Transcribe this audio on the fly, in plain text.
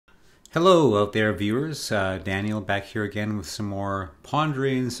Hello out there viewers, Daniel back here again with some more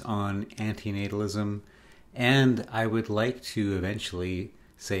ponderings on antinatalism, and I would like to eventually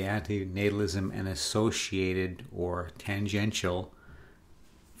say antinatalism and associated or tangential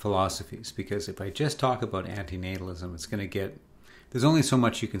philosophies, because if I just talk about antinatalism, it's going to get, there's only so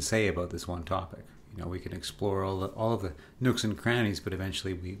much you can say about this one topic. You know, we can explore all of the nooks and crannies, but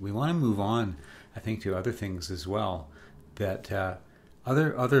eventually we want to move on, I think, to other things as well, that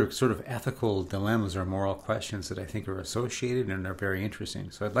other sort of ethical dilemmas or moral questions that I think are associated and are very interesting.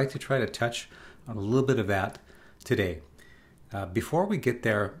 So I'd like to try to touch on a little bit of that today. Before we get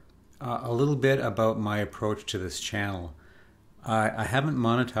there, a little bit about my approach to this channel. I haven't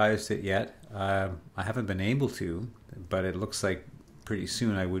monetized it yet. I haven't been able to, but it looks like pretty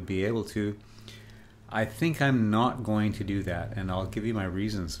soon I would be able to. I think I'm not going to do that, and I'll give you my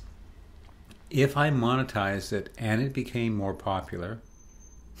reasons. If I monetized it and it became more popular,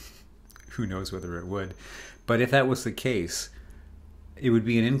 who knows whether it would, but if that was the case, it would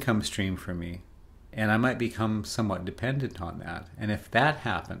be an income stream for me, and I might become somewhat dependent on that. And if that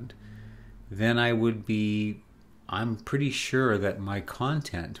happened, then I'm pretty sure that my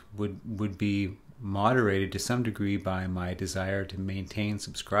content would be moderated to some degree by my desire to maintain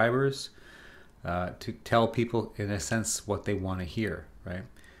subscribers, to tell people in a sense what they want to hear, right?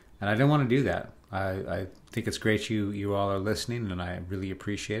 And I don't want to do that. I think it's great you all are listening, and I really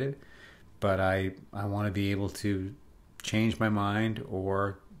appreciate it. But I want to be able to change my mind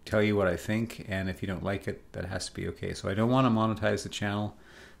or tell you what I think, and if you don't like it, that has to be okay. So I don't want to monetize the channel.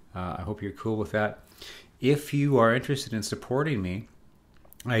 I hope you're cool with that. If you are interested in supporting me,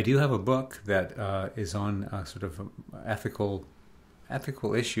 I do have a book that is on sort of ethical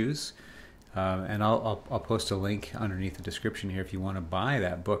issues, and I'll post a link underneath the description here if you want to buy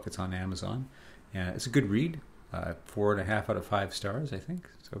that book. It's on Amazon. It's a good read. 4.5 out of 5 stars, I think.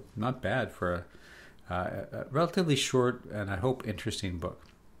 So not bad for a relatively short and I hope interesting book.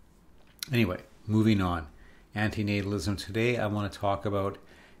 Anyway, moving on. Antinatalism. Today I want to talk about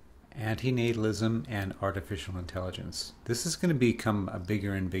antinatalism and artificial intelligence. This is going to become a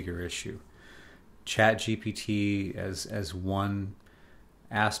bigger and bigger issue. ChatGPT as one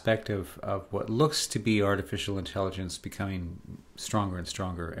aspect of what looks to be artificial intelligence becoming stronger and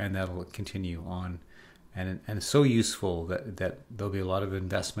stronger, and that'll continue on. And it's so useful that there'll be a lot of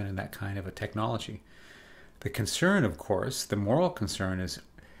investment in that kind of a technology. The concern, of course, the moral concern is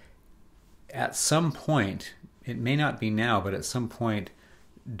at some point, it may not be now, but at some point,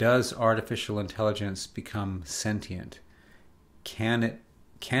 does artificial intelligence become sentient? Can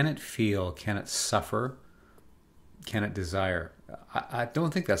it feel? Can it suffer? Can it desire? I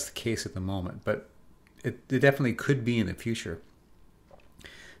don't think that's the case at the moment, but it definitely could be in the future.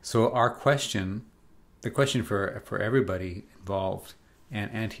 So the question for everybody involved,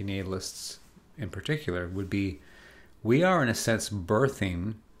 and antinatalists in particular, would be, we are in a sense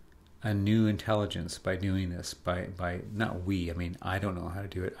birthing a new intelligence by doing this, by not we, I mean, I don't know how to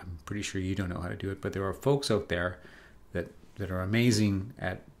do it, I'm pretty sure you don't know how to do it, but there are folks out there that are amazing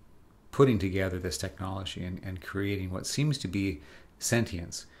at putting together this technology and creating what seems to be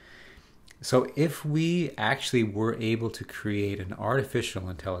sentience. So if we actually were able to create an artificial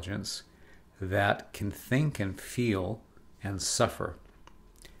intelligence that can think and feel and suffer,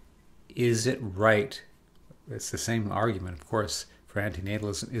 is it right? It's the same argument, of course, for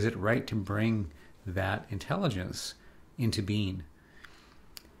antinatalism. Is it right to bring that intelligence into being?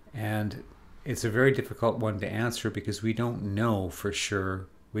 And it's a very difficult one to answer because we don't know for sure.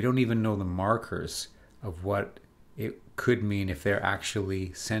 We don't even know the markers of what it could mean if they're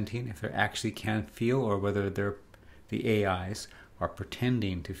actually sentient, if they actually can feel, or whether the AIs are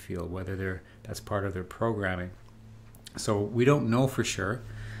pretending to feel, whether that's part of their programming. So we don't know for sure,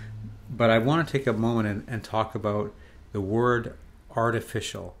 but I want to take a moment and talk about the word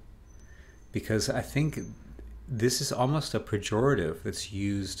artificial, because I think this is almost a pejorative that's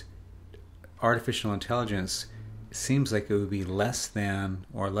used. Artificial intelligence seems like it would be less than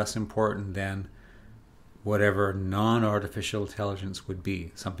or less important than whatever non-artificial intelligence would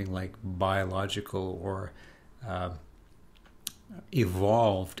be, something like biological or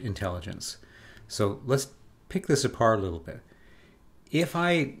evolved intelligence. So let's pick this apart a little bit.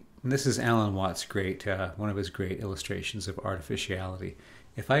 This is Alan Watts' one of his great illustrations of artificiality.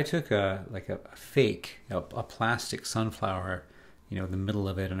 If I took a plastic sunflower, in the middle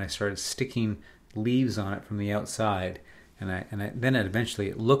of it, and I started sticking leaves on it from the outside, then eventually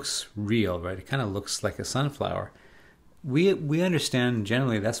it looks real, right? It kind of looks like a sunflower. We understand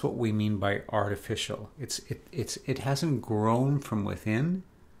generally that's what we mean by artificial. It hasn't grown from within.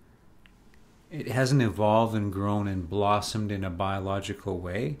 It hasn't evolved and grown and blossomed in a biological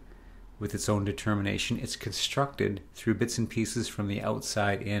way. with its own determination. It's constructed through bits and pieces from the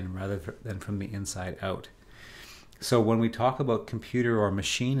outside in rather than from the inside out. So when we talk about computer or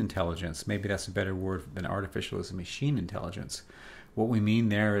machine intelligence, maybe that's a better word than artificial, is machine intelligence. What we mean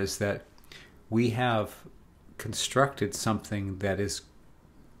there is that we have constructed something that is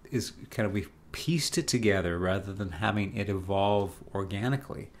kind of, we've pieced it together rather than having it evolve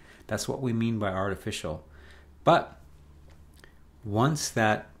organically. That's what we mean by artificial. But once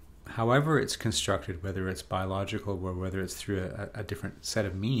that, however it's constructed, whether it's biological or whether it's through a different set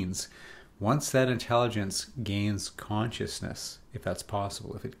of means, once that intelligence gains consciousness, if that's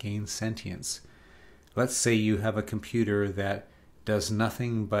possible, if it gains sentience, let's say you have a computer that does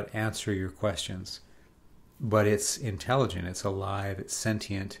nothing but answer your questions, but it's intelligent, it's alive, it's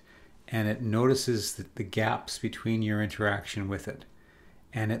sentient, and it notices the gaps between your interaction with it,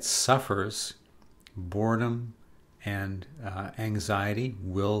 and it suffers boredom and anxiety.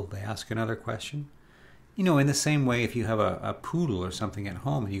 Will they ask another question? You know, in the same way, if you have a poodle or something at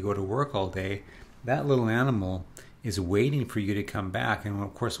home and you go to work all day, that little animal is waiting for you to come back. And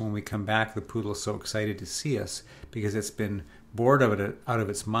of course, when we come back, the poodle is so excited to see us because it's been bored of it, out of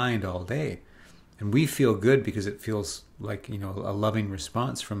its mind all day. And we feel good because it feels like, you know, a loving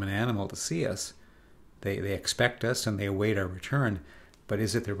response from an animal to see us. They expect us and they await our return. But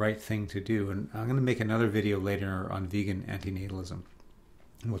is it the right thing to do? And I'm going to make another video later on vegan antinatalism,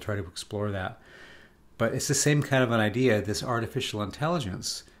 and we'll try to explore that. But it's the same kind of an idea. This artificial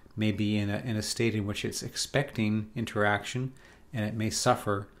intelligence may be in a state in which it's expecting interaction, and it may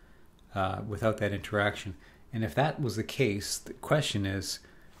suffer without that interaction. And if that was the case, the question is,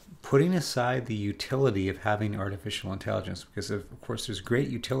 putting aside the utility of having artificial intelligence, because of course there's great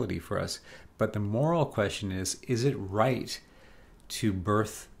utility for us, but the moral question is it right to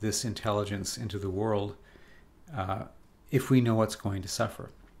birth this intelligence into the world if we know it's going to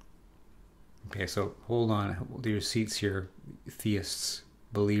suffer? Okay, so hold on, hold your seats here, theists,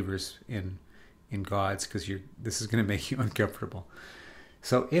 believers in gods, because this is going to make you uncomfortable.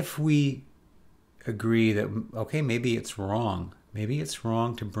 So if we agree that, okay, maybe it's wrong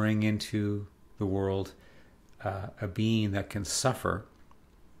to bring into the world a being that can suffer,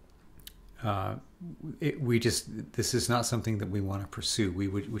 this is not something that we want to pursue.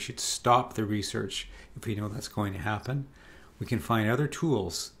 We should stop the research if we know that's going to happen. We can find other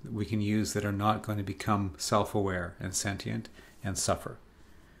tools that we can use that are not going to become self-aware and sentient and suffer.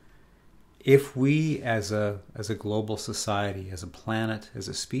 If we, as a global society, as a planet, as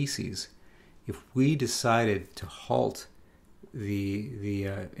a species, if we decided to halt the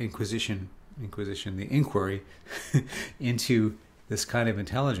inquiry into this kind of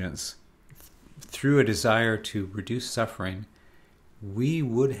intelligence through a desire to reduce suffering, we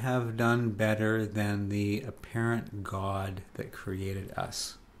would have done better than the apparent God that created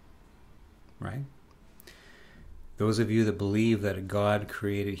us, right? Those of you that believe that a God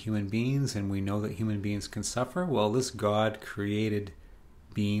created human beings and we know that human beings can suffer, well, this God created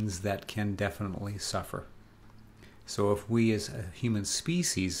beings that can definitely suffer. So if we as a human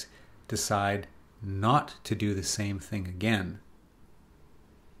species decide not to do the same thing again,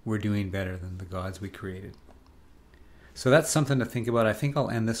 we're doing better than the gods we created. So that's something to think about. I think I'll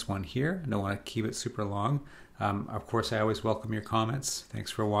end this one here. I don't want to keep it super long. Of course, I always welcome your comments. Thanks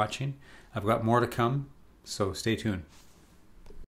for watching. I've got more to come, so stay tuned.